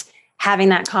parent having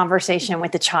that conversation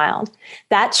with the child.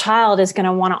 That child is going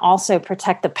to want to also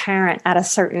protect the parent at a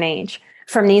certain age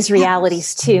from these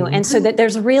realities too. And so that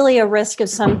there's really a risk of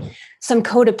some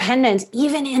codependence,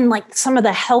 even in like some of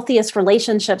the healthiest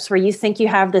relationships where you think you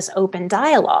have this open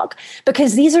dialogue,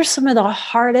 because these are some of the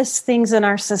hardest things in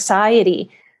our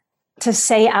society to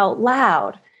say out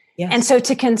loud. Yes. And so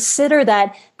to consider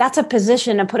that that's a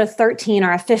position to put a 13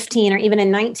 or a 15 or even a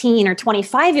 19 or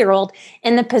 25-year-old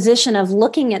in the position of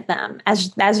looking at them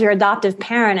as your adoptive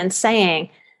parent and saying,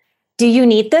 do you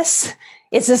need this?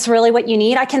 Is this really what you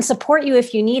need? I can support you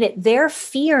if you need it. Their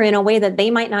fear in a way that they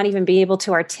might not even be able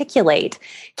to articulate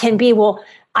can be, well,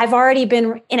 I've already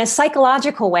been in a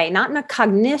psychological way, not in a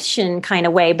cognition kind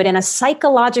of way, but in a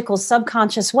psychological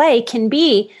subconscious way can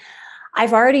be,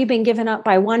 I've already been given up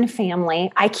by one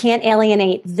family. I can't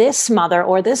alienate this mother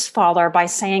or this father by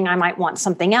saying I might want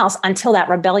something else until that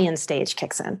rebellion stage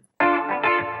kicks in.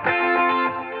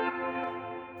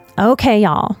 Okay,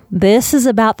 y'all, this is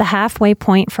about the halfway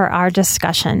point for our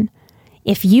discussion.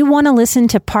 If you want to listen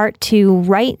to part 2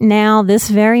 right now, this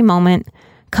very moment,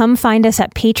 come find us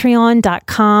at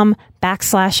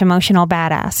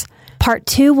patreon.com/emotionalbadass. Part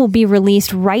 2 will be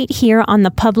released right here on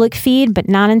the public feed, but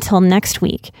not until next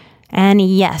week. And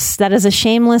yes, that is a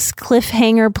shameless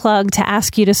cliffhanger plug to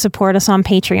ask you to support us on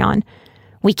Patreon.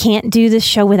 We can't do this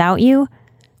show without you.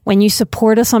 When you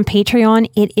support us on Patreon,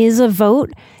 it is a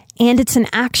vote and it's an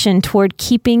action toward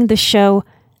keeping the show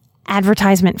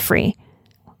advertisement free.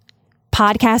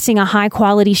 Podcasting a high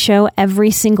quality show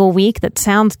every single week that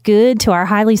sounds good to our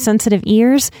highly sensitive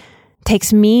ears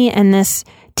takes me and this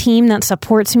team that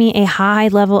supports me a high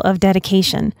level of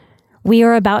dedication. We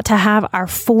are about to have our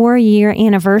 4-year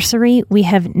anniversary. We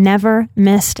have never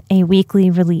missed a weekly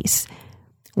release.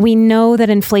 We know that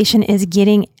inflation is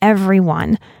getting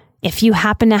everyone. If you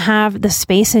happen to have the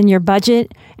space in your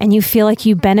budget and you feel like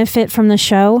you benefit from the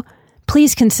show,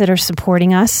 please consider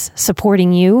supporting us,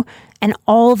 supporting you, and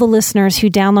all the listeners who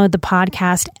download the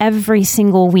podcast every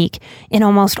single week in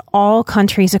almost all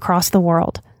countries across the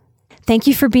world. Thank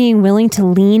you for being willing to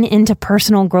lean into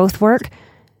personal growth work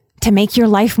to make your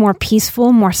life more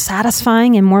peaceful, more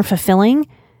satisfying, and more fulfilling.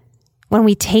 When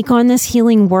we take on this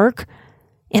healing work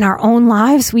in our own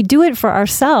lives, we do it for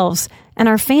ourselves and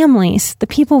our families, the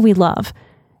people we love.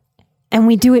 And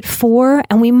we do it for,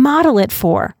 and we model it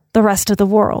for, the rest of the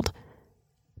world.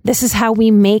 This is how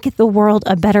we make the world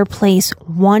a better place,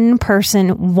 one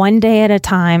person, one day at a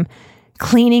time,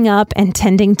 cleaning up and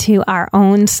tending to our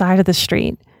own side of the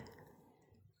street.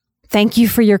 Thank you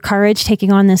for your courage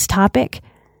taking on this topic.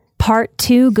 Part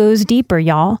 2 goes deeper,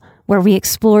 y'all, where we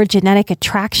explore genetic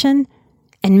attraction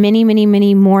and many, many,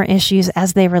 many more issues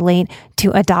as they relate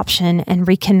to adoption and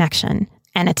reconnection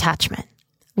and attachment.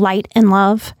 Light and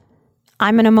love.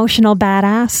 I'm an emotional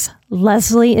badass.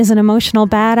 Leslie is an emotional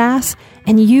badass.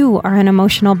 And you are an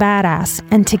emotional badass.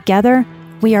 And together,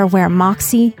 we are where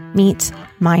Moxie meets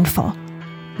mindful.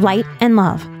 Light and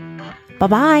love.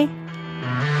 Bye-bye.